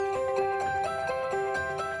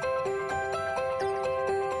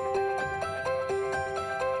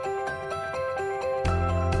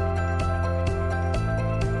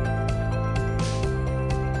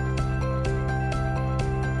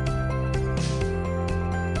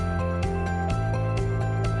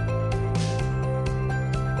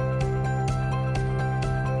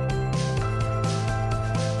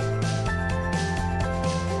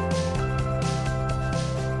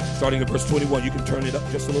starting at verse 21. You can turn it up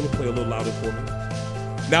just a little, play a little louder for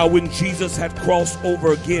me. Now when Jesus had crossed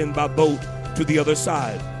over again by boat to the other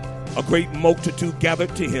side, a great multitude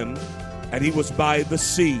gathered to him, and he was by the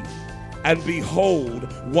sea. And behold,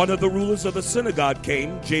 one of the rulers of the synagogue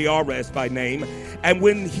came, Jairus by name, and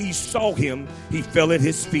when he saw him, he fell at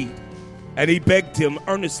his feet. And he begged him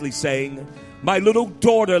earnestly, saying, My little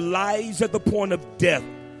daughter lies at the point of death.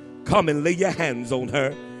 Come and lay your hands on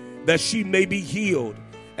her, that she may be healed,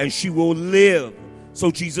 and she will live. So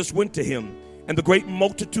Jesus went to him, and the great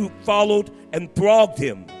multitude followed and thronged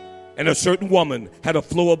him. And a certain woman had a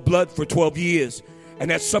flow of blood for 12 years, and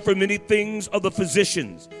had suffered many things of the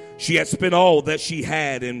physicians. She had spent all that she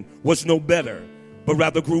had, and was no better, but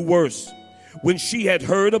rather grew worse. When she had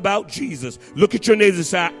heard about Jesus, look at your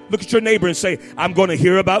neighbor and say, I'm going to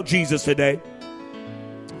hear about Jesus today.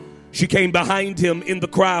 She came behind him in the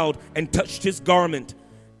crowd and touched his garment.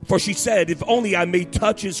 For she said, if only I may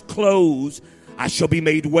touch his clothes, I shall be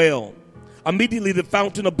made well. Immediately the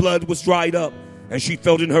fountain of blood was dried up, and she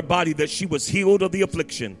felt in her body that she was healed of the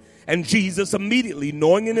affliction. And Jesus, immediately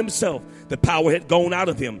knowing in himself that power had gone out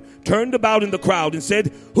of him, turned about in the crowd and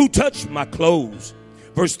said, Who touched my clothes?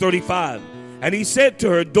 Verse 35. And he said to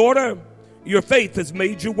her, Daughter, your faith has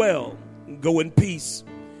made you well. Go in peace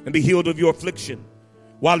and be healed of your affliction.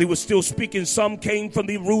 While he was still speaking, some came from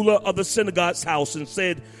the ruler of the synagogue's house and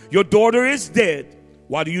said, Your daughter is dead.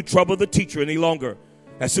 Why do you trouble the teacher any longer?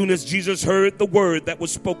 As soon as Jesus heard the word that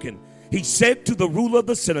was spoken, he said to the ruler of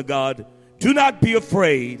the synagogue, Do not be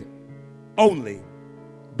afraid, only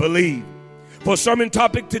believe. For sermon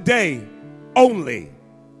topic today, only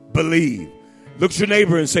believe. Look at your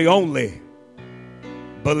neighbor and say, only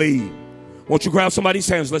believe. Won't you grab somebody's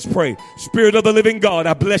hands? Let's pray. Spirit of the living God,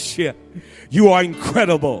 I bless you. You are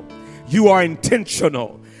incredible. You are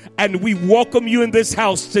intentional. And we welcome you in this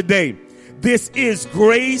house today. This is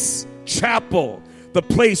Grace Chapel, the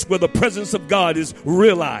place where the presence of God is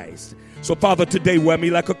realized. So, Father, today wear me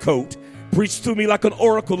like a coat. Preach to me like an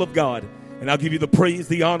oracle of God. And I'll give you the praise,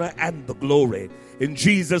 the honor, and the glory. In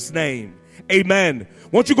Jesus' name, amen.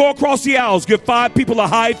 Won't you go across the aisles, give 5 people a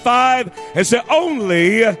high five, and say,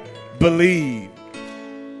 only believe.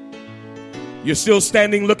 You're still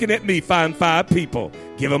standing looking at me. Find 5 people.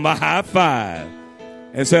 Give them a high five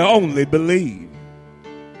and say, only believe.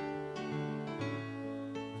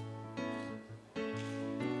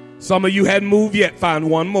 Some of you hadn't moved yet. Find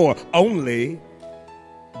one more. Only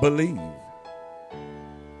believe.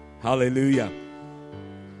 Hallelujah.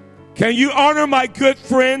 Can you honor my good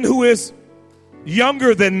friend who is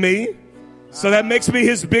younger than me? So that makes me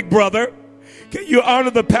his big brother. Can you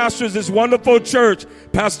honor the pastors of this wonderful church,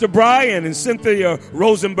 Pastor Brian and Cynthia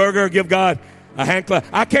Rosenberger? Give God a hand clap.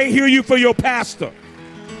 I can't hear you for your pastor.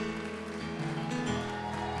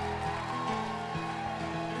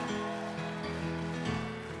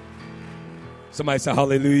 Somebody say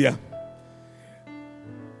hallelujah.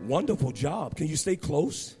 Wonderful job. Can you stay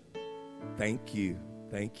close? Thank you.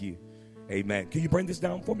 Thank you. Amen. Can you bring this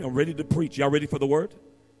down for me? I'm ready to preach. Y'all ready for the word?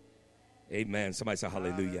 Amen. Somebody say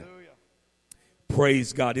hallelujah.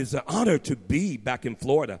 Praise God. It's an honor to be back in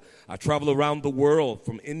Florida. I travel around the world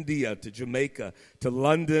from India to Jamaica to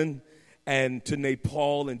London and to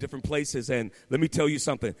Nepal and different places. And let me tell you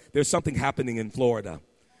something. There's something happening in Florida.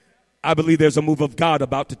 I believe there's a move of God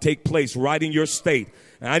about to take place right in your state.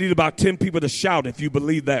 And I need about 10 people to shout if you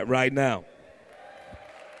believe that right now.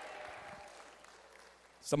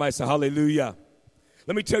 Somebody say hallelujah.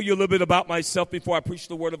 Let me tell you a little bit about myself before I preach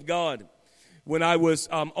the word of God. When I was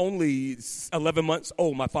only 11 months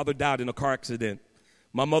old, my father died in a car accident.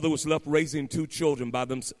 My mother was left raising 2 children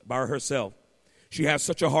by herself. She had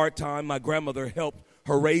such a hard time. My grandmother helped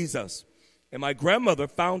her raise us. And my grandmother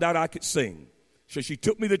found out I could sing. So she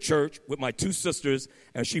took me to church with my 2 sisters,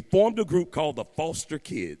 and she formed a group called the Foster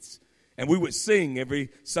Kids. And we would sing every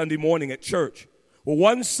Sunday morning at church. Well,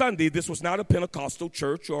 one Sunday, this was not a Pentecostal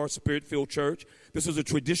church or a Spirit-filled church. This was a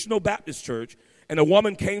traditional Baptist church. And a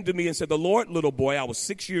woman came to me and said, the Lord, little boy, I was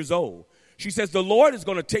 6 years old. She says, the Lord is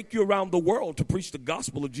going to take you around the world to preach the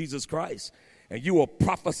gospel of Jesus Christ. And you will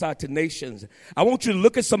prophesy to nations. I want you to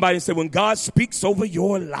look at somebody and say, when God speaks over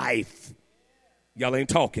your life, y'all ain't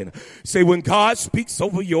talking. Say, when God speaks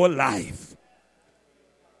over your life,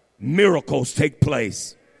 miracles take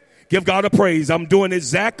place. Give God a praise. I'm doing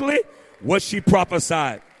exactly what she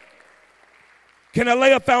prophesied. Can I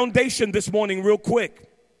lay a foundation this morning real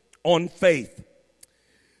quick on faith?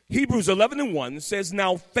 Hebrews 11:1 says,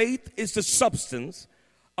 now faith is the substance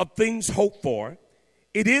of things hoped for.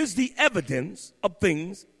 It is the evidence of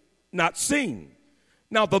things not seen.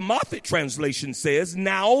 Now the Moffatt translation says,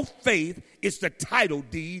 now faith is the title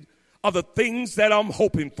deed of the things that I'm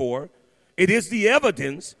hoping for. It is the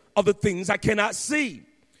evidence of the things I cannot see.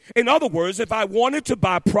 In other words, if I wanted to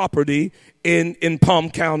buy property in Palm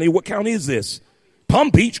County, what county is this? Palm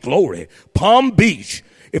Beach, glory. Palm Beach.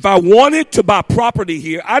 If I wanted to buy property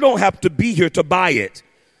here, I don't have to be here to buy it.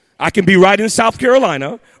 I can be right in South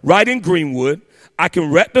Carolina, right in Greenwood. I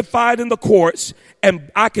can rectify it in the courts,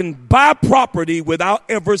 and I can buy property without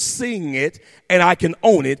ever seeing it, and I can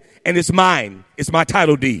own it, and it's mine. It's my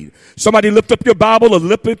title deed. Somebody lift up your Bible or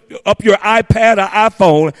lift up your iPad or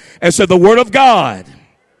iPhone and say, the Word of God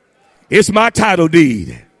is my title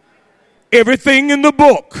deed. Everything in the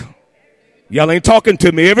book. Y'all ain't talking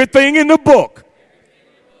to me. Everything in the book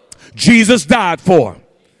Jesus died for,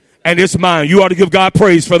 and it's mine. You ought to give God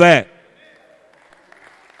praise for that.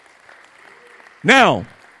 Now,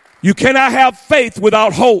 you cannot have faith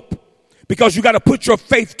without hope, because you got to put your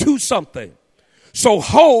faith to something. So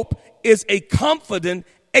hope is a confident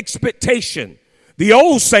expectation. The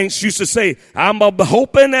old saints used to say, I'm a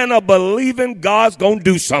hoping and a believing God's going to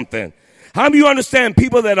do something. How do you understand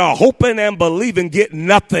people that are hoping and believing get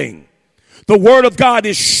nothing? The word of God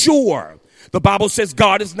is sure. The Bible says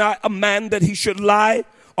God is not a man that he should lie,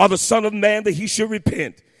 or the son of man that he should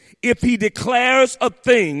repent. If he declares a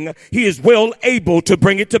thing, he is well able to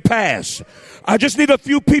bring it to pass. I just need a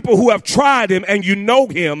few people who have tried him and you know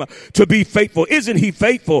him to be faithful. Isn't he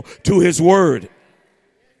faithful to his word?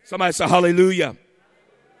 Somebody say hallelujah.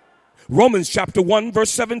 Romans chapter 1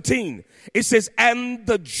 verse 17. It says, and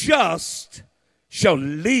the just shall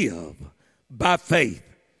live by faith.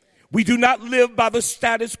 We do not live by the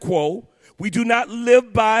status quo. We do not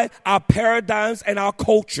live by our paradigms and our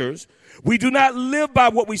cultures. We do not live by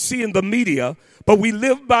what we see in the media, but we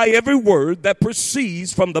live by every word that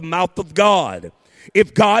proceeds from the mouth of God.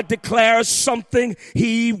 If God declares something,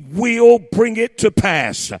 he will bring it to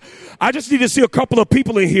pass. I just need to see a couple of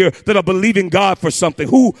people in here that are believing God for something.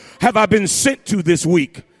 Who have I been sent to this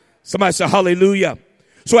week? Somebody say hallelujah.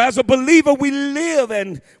 So as a believer, we live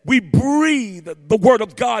and we breathe the word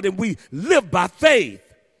of God, and we live by faith.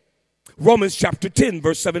 Romans chapter 10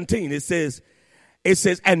 verse 17, it says,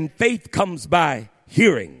 and faith comes by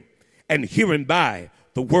hearing, and hearing by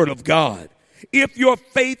the word of God. If your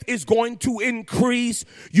faith is going to increase,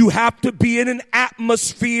 you have to be in an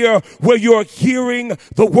atmosphere where you're hearing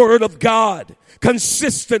the word of God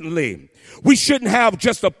consistently. We shouldn't have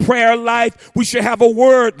just a prayer life. We should have a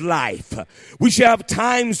word life. We should have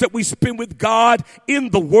times that we spend with God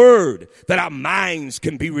in the word, that our minds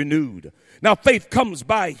can be renewed. Now, faith comes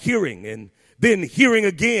by hearing, and then hearing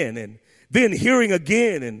again, and then hearing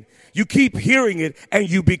again, and you keep hearing it and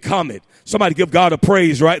you become it. Somebody give God a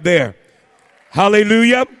praise right there.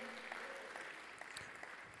 Hallelujah.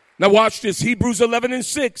 Now watch this. Hebrews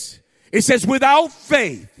 11:6. It says, without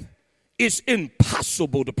faith, it's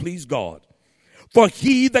impossible to please God. For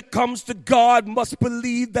he that comes to God must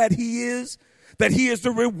believe that he is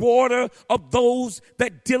the rewarder of those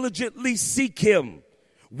that diligently seek him.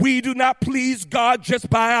 We do not please God just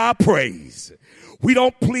by our praise. We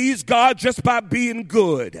don't please God just by being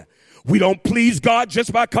good. We don't please God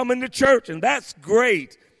just by coming to church, and that's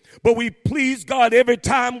great. But we please God every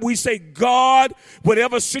time we say, God,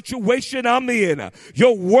 whatever situation I'm in,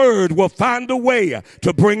 your word will find a way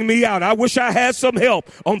to bring me out. I wish I had some help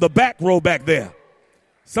on the back row back there.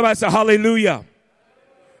 Somebody say hallelujah.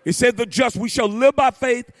 It said the just, we shall live by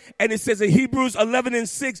faith. And it says in Hebrews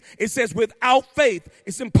 11:6, it says without faith,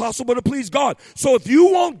 it's impossible to please God. So if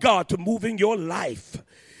you want God to move in your life,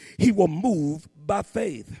 he will move by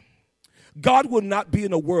faith. God will not be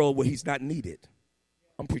in a world where he's not needed.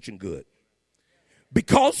 I'm preaching good.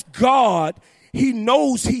 Because God, he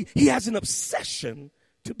knows he has an obsession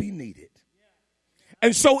to be needed.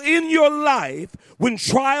 And so in your life, when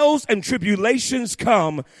trials and tribulations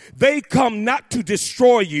come, they come not to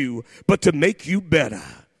destroy you, but to make you better.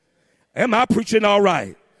 Am I preaching all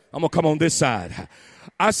right? I'm going to come on this side.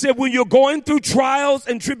 I said when you're going through trials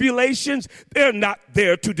and tribulations, they're not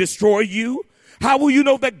there to destroy you. How will you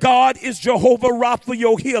know that God is Jehovah Rapha,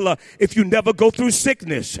 your healer, if you never go through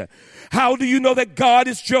sickness? How do you know that God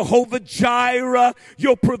is Jehovah Jireh,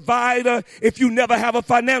 your provider, if you never have a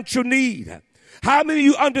financial need? How many of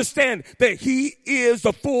you understand that he is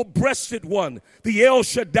the full-breasted one, the El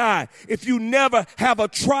Shaddai, if you never have a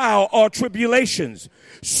trial or tribulations?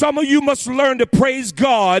 Some of you must learn to praise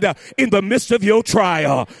God in the midst of your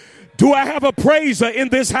trial. Do I have a praiser in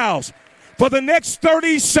this house? For the next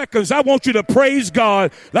 30 seconds, I want you to praise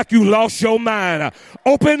God like you lost your mind.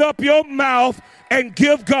 Open up your mouth and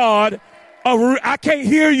give God I can't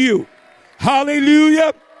hear you.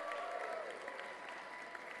 Hallelujah.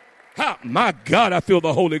 My God, I feel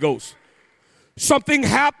the Holy Ghost. Something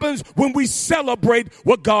happens when we celebrate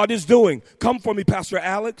what God is doing. Come for me, Pastor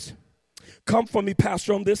Alex. Come for me,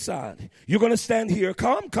 Pastor, on this side. You're going to stand here.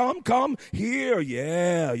 Come. Here.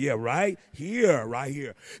 Yeah, right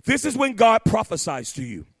here. This is when God prophesies to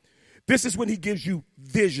you. This is when he gives you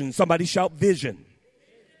vision. Somebody shout vision.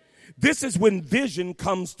 This is when vision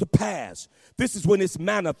comes to pass. This is when it's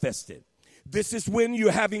manifested. This is when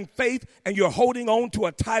you're having faith and you're holding on to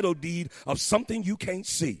a title deed of something you can't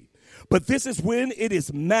see. But this is when it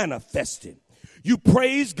is manifested. You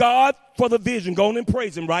praise God for the vision. Go on and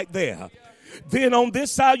praise him right there. Then on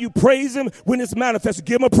this side, you praise him when it's manifested.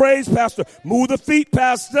 Give him a praise, Pastor. Move the feet,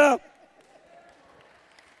 Pastor.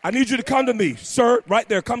 I need you to come to me, sir. Right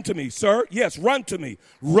there, come to me, sir. Yes, run to me.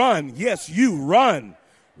 Run. Yes, you run.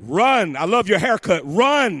 Run. I love your haircut.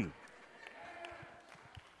 Run.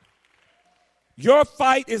 Your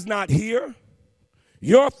fight is not here.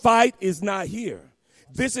 Your fight is not here.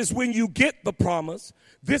 This is when you get the promise.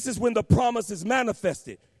 This is when the promise is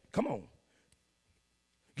manifested. Come on.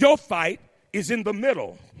 Your fight is in the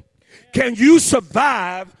middle. Can you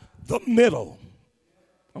survive the middle?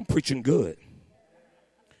 I'm preaching good.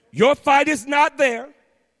 Your fight is not there.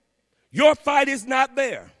 Your fight is not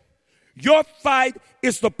there. Your fight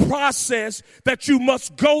is the process that you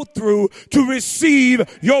must go through to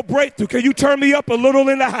receive your breakthrough. Can you turn me up a little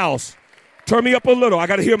in the house? Turn me up a little. I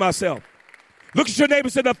got to hear myself. Look at your neighbor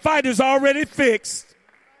and say, the fight is already fixed.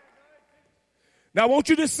 Now, I want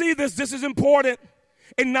you to see this. This is important.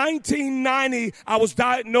 In 1990, I was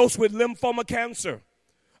diagnosed with lymphoma cancer.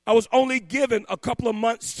 I was only given a couple of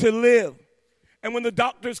months to live. And when the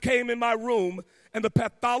doctors came in my room and the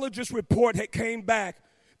pathologist report had came back,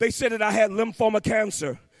 they said that I had lymphoma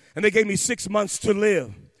cancer, and they gave me 6 months to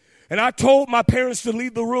live. And I told my parents to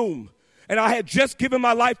leave the room, and I had just given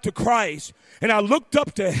my life to Christ, and I looked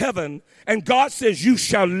up to heaven, and God says, you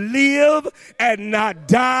shall live and not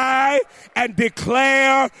die and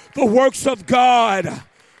declare the works of God.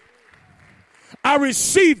 I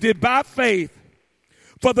received it by faith.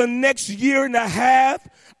 For the next year and a half,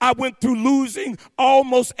 I went through losing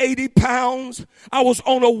almost 80 pounds. I was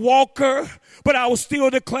on a walker, but I was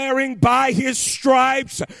still declaring by his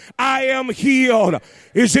stripes, I am healed.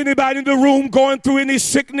 Is anybody in the room going through any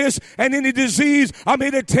sickness and any disease? I'm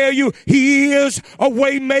here to tell you, he is a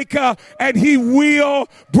way maker and he will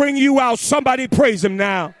bring you out. Somebody praise him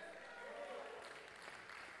now.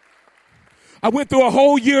 I went through a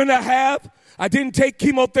whole year and a half. I didn't take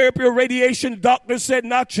chemotherapy or radiation. Doctor said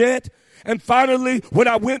not yet. And finally, when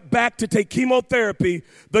I went back to take chemotherapy,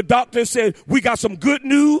 the doctor said, we got some good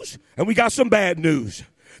news and we got some bad news.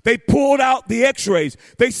 They pulled out the x-rays.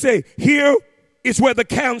 They say, here is where the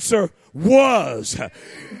cancer was.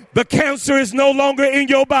 The cancer is no longer in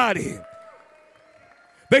your body.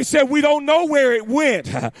 They said, we don't know where it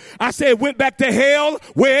went. I said, it went back to hell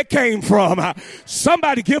where it came from.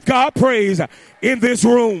 Somebody give God praise in this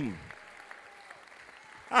room.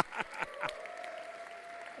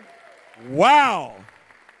 Wow.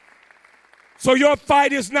 So your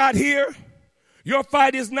fight is not here. Your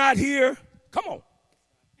fight is not here. Come on.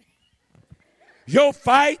 Your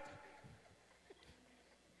fight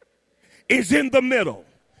is in the middle.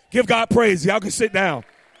 Give God praise. Y'all can sit down.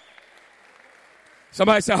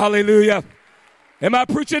 Somebody say hallelujah. Am I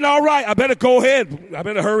preaching all right? I better go ahead. I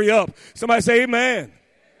better hurry up. Somebody say amen.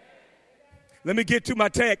 Let me get to my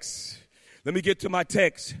text.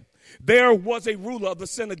 There was a ruler of the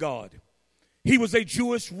synagogue. He was a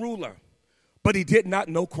Jewish ruler, but he did not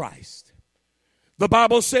know Christ. The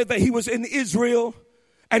Bible said that he was in Israel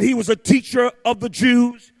and he was a teacher of the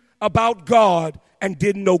Jews about God and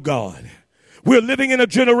didn't know God. We're living in a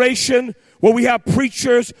generation where we have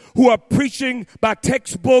preachers who are preaching by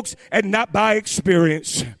textbooks and not by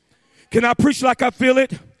experience. Can I preach like I feel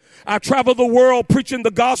it? I travel the world preaching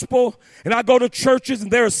the gospel, and I go to churches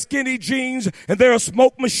and there are skinny jeans and there are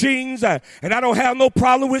smoke machines, and I don't have no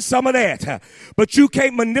problem with some of that. But you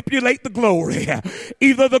can't manipulate the glory.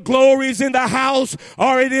 Either the glory is in the house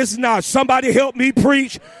or it is not. Somebody help me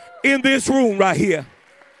preach in this room right here.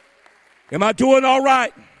 Am I doing all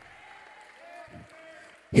right?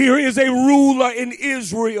 Here is a ruler in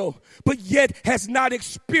Israel, but yet has not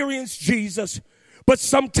experienced Jesus. But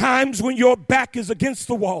sometimes when your back is against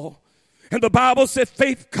the wall, and the Bible said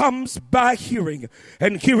faith comes by hearing,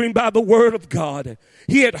 and hearing by the word of God.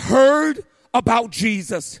 He had heard about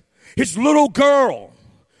Jesus. His little girl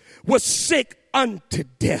was sick unto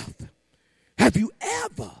death. Have you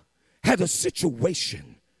ever had a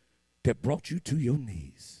situation that brought you to your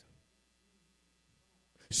knees?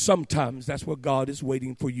 Sometimes that's what God is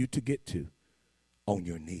waiting for you to get to, on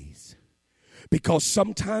your knees. Because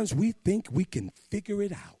sometimes we think we can figure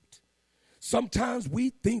it out. Sometimes we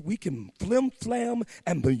think we can flim-flam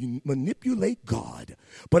and manipulate God.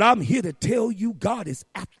 But I'm here to tell you, God is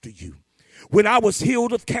after you. When I was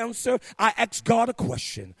healed of cancer, I asked God a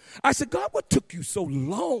question. I said, God, what took you so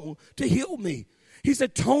long to heal me? He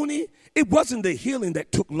said, Tony, it wasn't the healing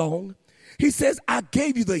that took long. He says, I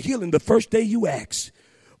gave you the healing the first day you asked,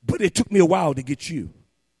 but it took me a while to get you.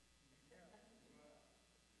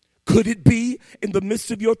 Could it be in the midst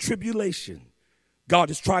of your tribulation, God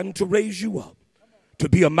is trying to raise you up to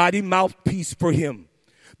be a mighty mouthpiece for him?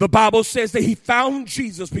 The Bible says that he found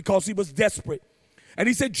Jesus because he was desperate. And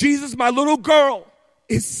he said, Jesus, my little girl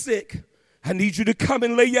is sick. I need you to come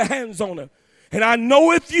and lay your hands on her. And I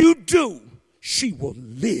know if you do, she will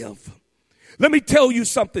live. Let me tell you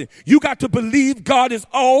something. You got to believe God has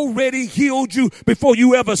already healed you before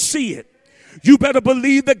you ever see it. You better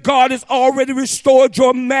believe that God has already restored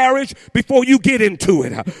your marriage before you get into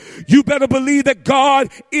it. You better believe that God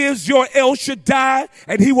is your El Shaddai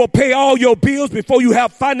and he will pay all your bills before you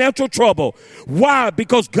have financial trouble. Why?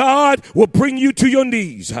 Because God will bring you to your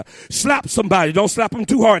knees. Slap somebody. Don't slap them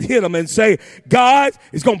too hard. Hit them and say, God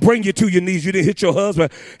is going to bring you to your knees. You didn't hit your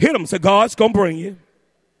husband. Hit them and say, God's going to bring you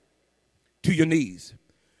to your knees.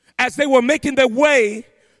 As they were making their way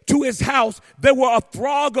to his house, there were a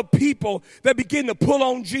throng of people that began to pull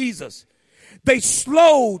on Jesus. They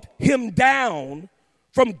slowed him down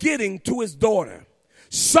from getting to his daughter.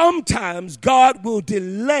 Sometimes God will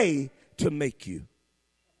delay to make you.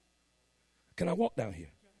 Can I walk down here?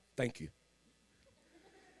 Thank you.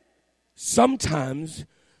 Sometimes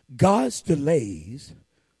God's delays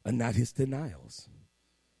are not his denials.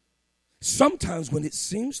 Sometimes when it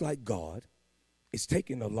seems like God is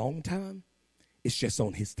taking a long time, it's just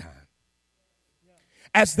on his time.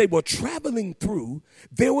 As they were traveling through,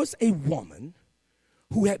 there was a woman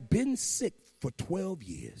who had been sick for 12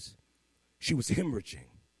 years. She was hemorrhaging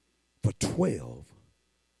for 12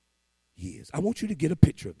 years. I want you to get a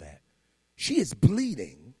picture of that. She is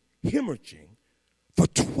bleeding, hemorrhaging for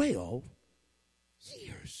 12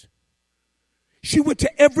 years. She went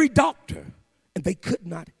to every doctor and they could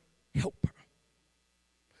not help her.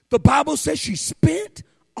 The Bible says she spent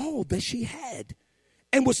all that she had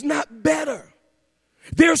and was not better.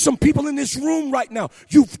 There are some people in this room right now.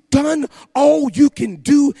 You've done all you can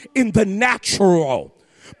do in the natural,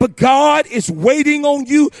 but God is waiting on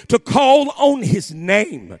you to call on his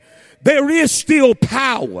name. There is still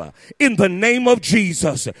power in the name of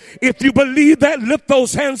Jesus. If you believe that, lift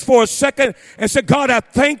those hands for a second and say, God, I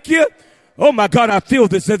thank you. Oh my God, I feel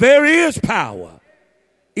this. There is power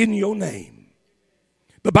in your name.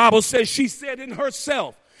 The Bible says she said in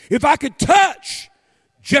herself, if I could touch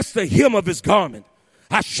just the hem of his garment,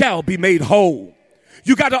 I shall be made whole.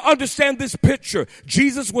 You got to understand this picture.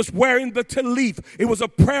 Jesus was wearing the talith. It was a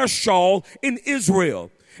prayer shawl in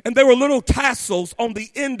Israel. And there were little tassels on the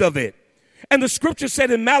end of it. And the scripture said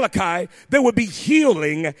in Malachi, there would be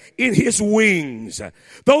healing in his wings.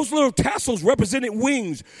 Those little tassels represented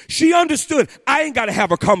wings. She understood, I ain't got to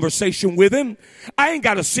have a conversation with him. I ain't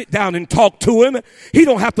got to sit down and talk to him. He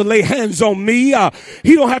don't have to lay hands on me.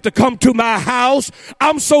 He don't have to come to my house.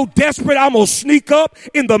 I'm so desperate, I'm going to sneak up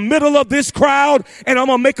in the middle of this crowd and I'm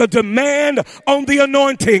going to make a demand on the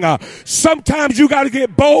anointing. Sometimes you got to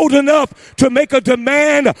get bold enough to make a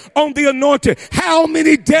demand on the anointing. How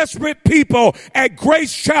many desperate people at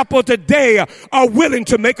Grace Chapel today are willing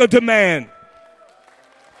to make a demand?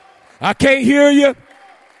 I can't hear you.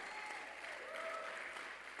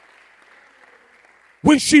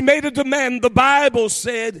 When she made a demand, the Bible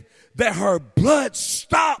said that her blood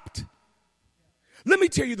stopped. Let me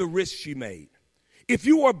tell you the risk she made. If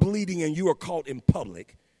you are bleeding and you are caught in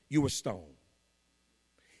public, you are stoned.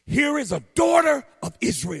 Here is a daughter of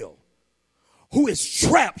Israel who is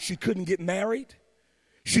trapped. She couldn't get married.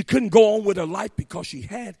 She couldn't go on with her life because she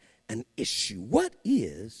had an issue. What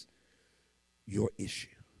is your issue?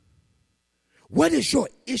 What is your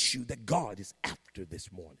issue that God is after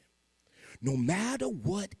this morning? No matter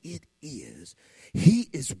what it is, he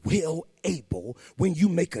is well able when you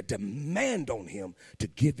make a demand on him to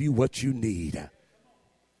give you what you need.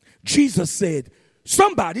 Jesus said,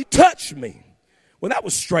 somebody touch me. Well, that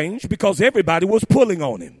was strange because everybody was pulling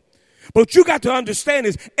on him. But you got to understand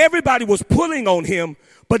is everybody was pulling on him,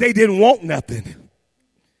 but they didn't want nothing.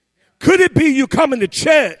 Could it be you coming to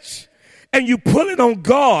church and you pulling on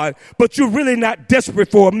God, but you're really not desperate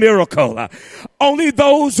for a miracle? Only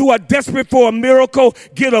those who are desperate for a miracle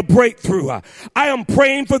get a breakthrough. I am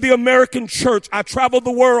praying for the American church. I travel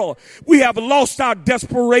the world. We have lost our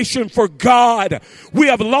desperation for God. We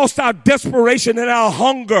have lost our desperation and our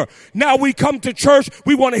hunger. Now we come to church.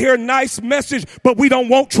 We want to hear a nice message, but we don't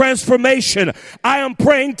want transformation. I am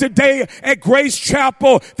praying today at Grace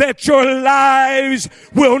Chapel that your lives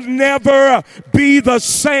will never be the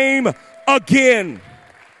same again.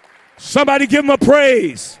 Somebody give him a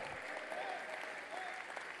praise.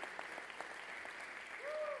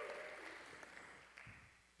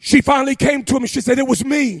 She finally came to him and she said, it was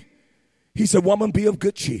me. He said, woman, be of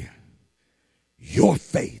good cheer. Your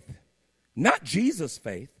faith, not Jesus'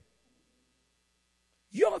 faith,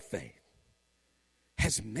 your faith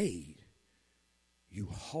has made you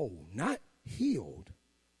whole, not healed,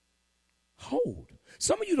 whole.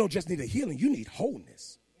 Some of you don't just need a healing, you need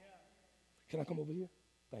wholeness. Can I come over here?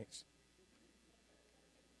 Thanks.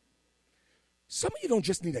 Some of you don't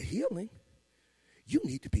just need a healing, you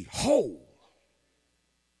need to be whole.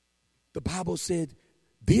 The Bible said,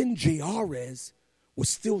 then Jairus was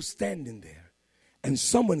still standing there. And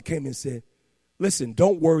someone came and said, listen,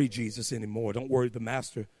 don't worry Jesus anymore. Don't worry the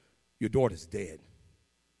master. Your daughter's dead.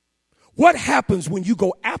 What happens when you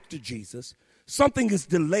go after Jesus? Something is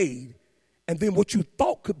delayed, and then what you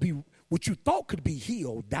thought could be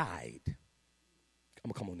healed died. I'm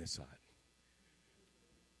going to come on this side.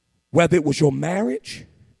 Whether it was your marriage,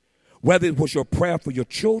 whether it was your prayer for your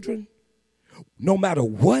children, no matter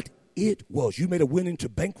what it was, you may have went into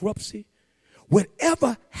bankruptcy.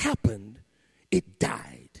 Whatever happened, it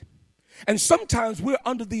died. And sometimes we're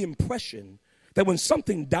under the impression that when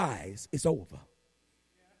something dies, it's over.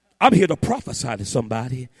 I'm here to prophesy to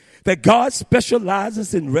somebody that God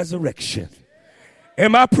specializes in resurrection.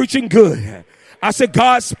 Am I preaching good? I said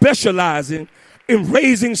God specializing in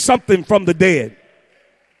raising something from the dead.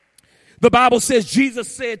 The Bible says Jesus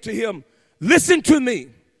said to him, listen to me.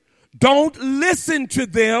 Don't listen to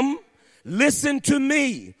them. Listen to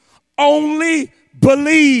me. Only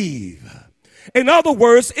believe. In other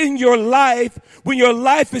words, in your life, when your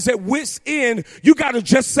life is at wit's end, you got to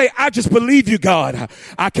just say, I just believe you, God.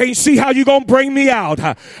 I can't see how you're going to bring me out.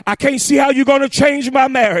 I can't see how you're going to change my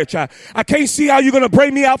marriage. I can't see how you're going to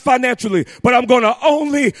bring me out financially, but I'm going to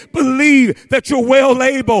only believe that you're well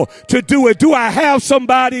able to do it. Do I have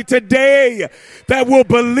somebody today that will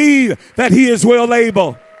believe that he is well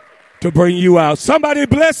able to bring you out? Somebody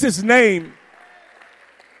bless his name.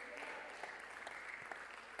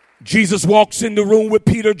 Jesus walks in the room with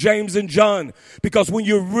Peter, James, and John, because when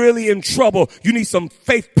you're really in trouble, you need some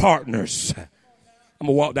faith partners. I'm going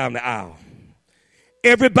to walk down the aisle.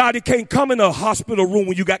 Everybody can't come in a hospital room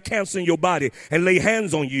when you got cancer in your body and lay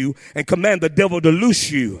hands on you and command the devil to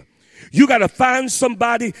loose you. You got to find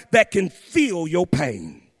somebody that can feel your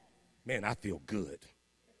pain. Man, I feel good.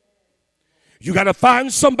 You got to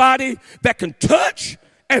find somebody that can touch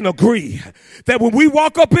and agree that when we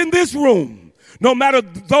walk up in this room, no matter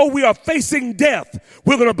though we are facing death,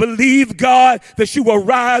 we're going to believe God that she will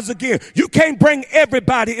rise again. You can't bring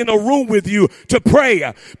everybody in a room with you to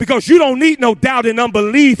pray because you don't need no doubt and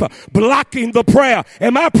unbelief blocking the prayer.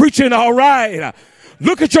 Am I preaching all right?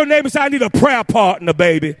 Look at your neighbor and say, I need a prayer partner,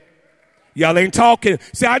 baby. Y'all ain't talking.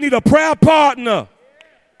 Say, I need a prayer partner.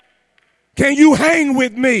 Can you hang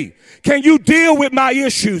with me? Can you deal with my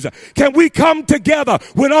issues? Can we come together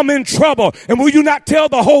when I'm in trouble? And will you not tell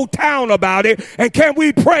the whole town about it? And can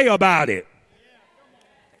we pray about it?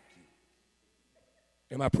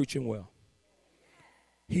 Am I preaching well?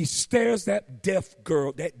 He stares that deaf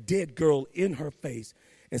girl, that dead girl in her face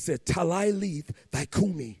and said, Talai lith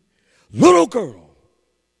thaikumi. Little girl,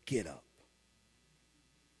 get up.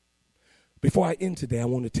 Before I end today, I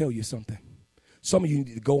want to tell you something. Some of you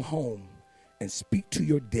need to go home and speak to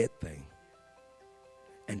your dead thing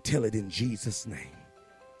and tell it in Jesus' name.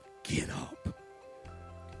 Get up.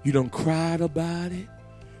 You done cried about it.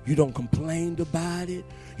 You done complained about it.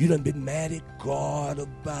 You done been mad at God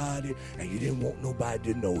about it. And you didn't want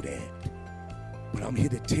nobody to know that. But I'm here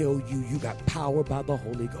to tell you, you got power by the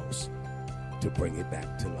Holy Ghost to bring it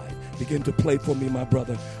back to life. Begin to play for me, my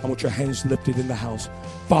brother. I want your hands lifted in the house.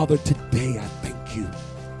 Father, today I thank you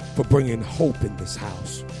for bringing hope in this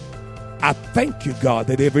house. I thank you, God,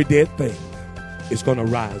 that every dead thing is going to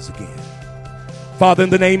rise again. Father,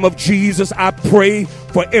 in the name of Jesus, I pray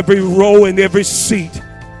for every row and every seat.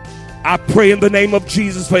 I pray in the name of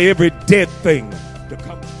Jesus for every dead thing